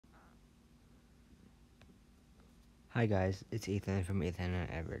Hi guys, it's Ethan from Ethan and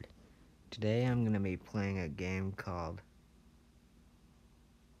Edward. Today I'm going to be playing a game called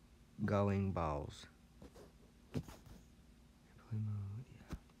Going Balls.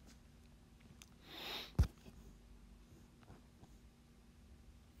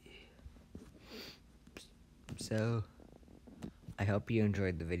 So, I hope you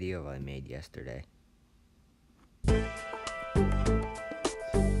enjoyed the video I made yesterday.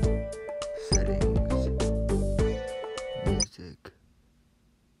 Settings. Music.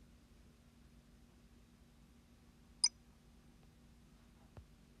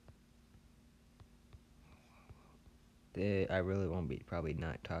 I really won't be probably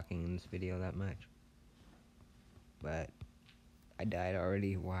not talking in this video that much. But I died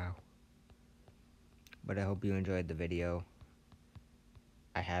already, wow. But I hope you enjoyed the video.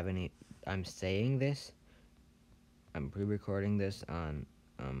 I'm saying this, I'm pre-recording this on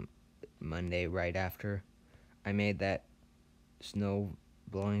Monday right after I made that snow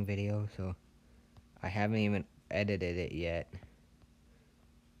blowing video, so I haven't even edited it yet,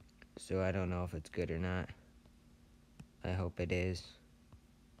 so I don't know if it's good or not. I hope it is.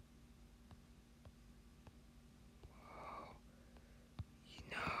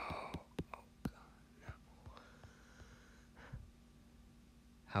 No. Oh God, no.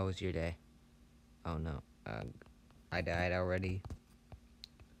 How was your day? Oh no, I died already.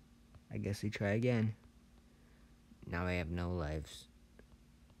 I guess we try again. Now I have no lives.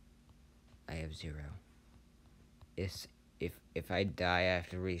 I have 0. If I die, I have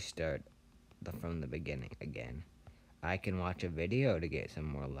to restart from the beginning again. I can watch a video to get some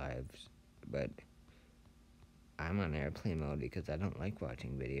more lives, but I'm on airplane mode because I don't like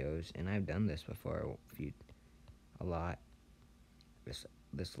watching videos, and I've done this before a lot.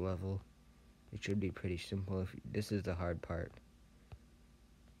 This level, it should be pretty simple. This is the hard part.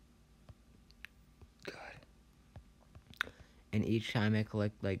 God. And each time I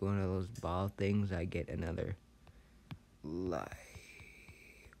collect like one of those ball things, I get another life.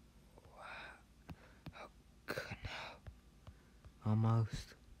 Oh God, no.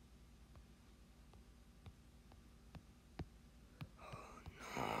 Almost.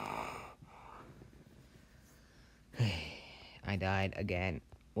 I died again.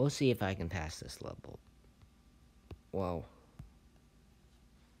 We'll see if I can pass this level. Whoa.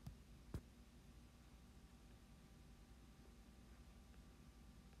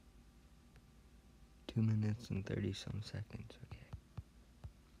 Two minutes and 30 some seconds, okay.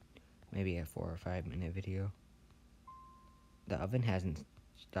 Maybe a 4 or 5 minute video. The oven hasn't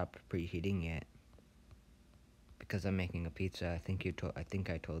stopped preheating yet because I'm making a pizza. I think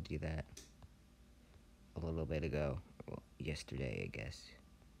I told you that a little bit ago. Well, yesterday, I guess.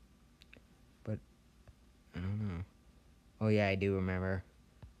 But I don't know. Oh yeah, I do remember.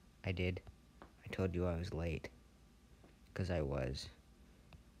 I did. I told you I was late. Because I was.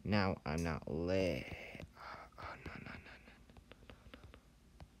 Now I'm not late. Oh, no.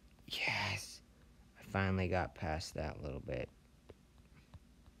 Yes! I finally got past that little bit.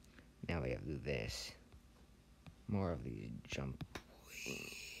 Now we have to do this. More of these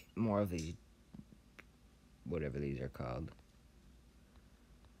more of these, whatever these are called.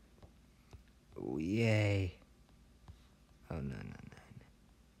 Oh, yay. Oh, no.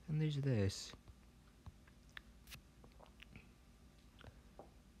 And there's this.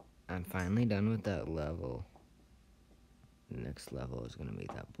 I'm finally done with that level. The next level is gonna be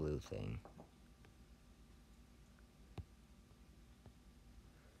that blue thing.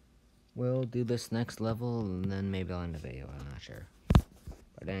 We'll do this next level and then maybe I'll end the video, I'm not sure.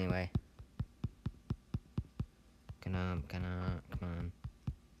 But anyway. Come on.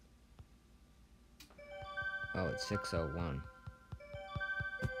 Oh, it's 6:01.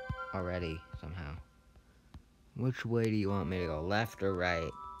 Already, somehow. Which way do you want me to go? Left or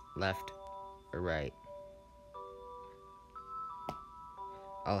right? Left or right?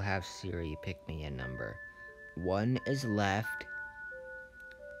 I'll have Siri pick me a number. 1 is left.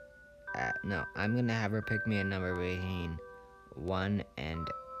 No, I'm gonna have her pick me a number between 1 and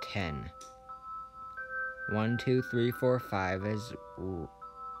 10. 1, 2, 3, 4, 5 is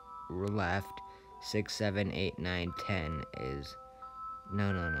left. 6, 7, 8, 9, 10 is...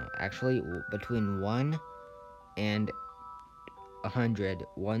 No. Actually, between 1 and 100,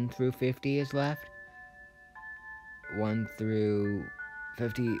 1 through 50 is left. 1 through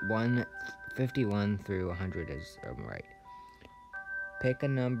 51 through 100 is right. Pick a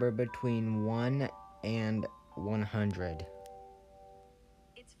number between 1 and 100.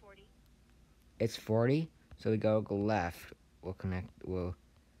 It's 40. It's 40? So we go left.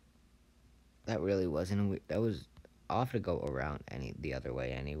 That really wasn't, that was, I'll have to go around the other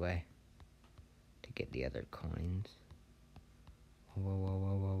way anyway to get the other coins. Whoa, whoa,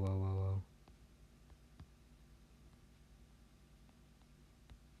 whoa, whoa, whoa, whoa, whoa.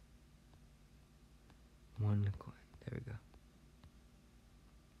 One coin. There we go.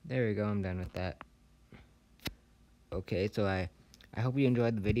 There we go. I'm done with that. Okay, so I hope you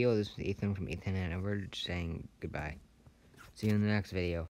enjoyed the video. This is Ethan from Ethan and Edward saying goodbye. See you in the next video.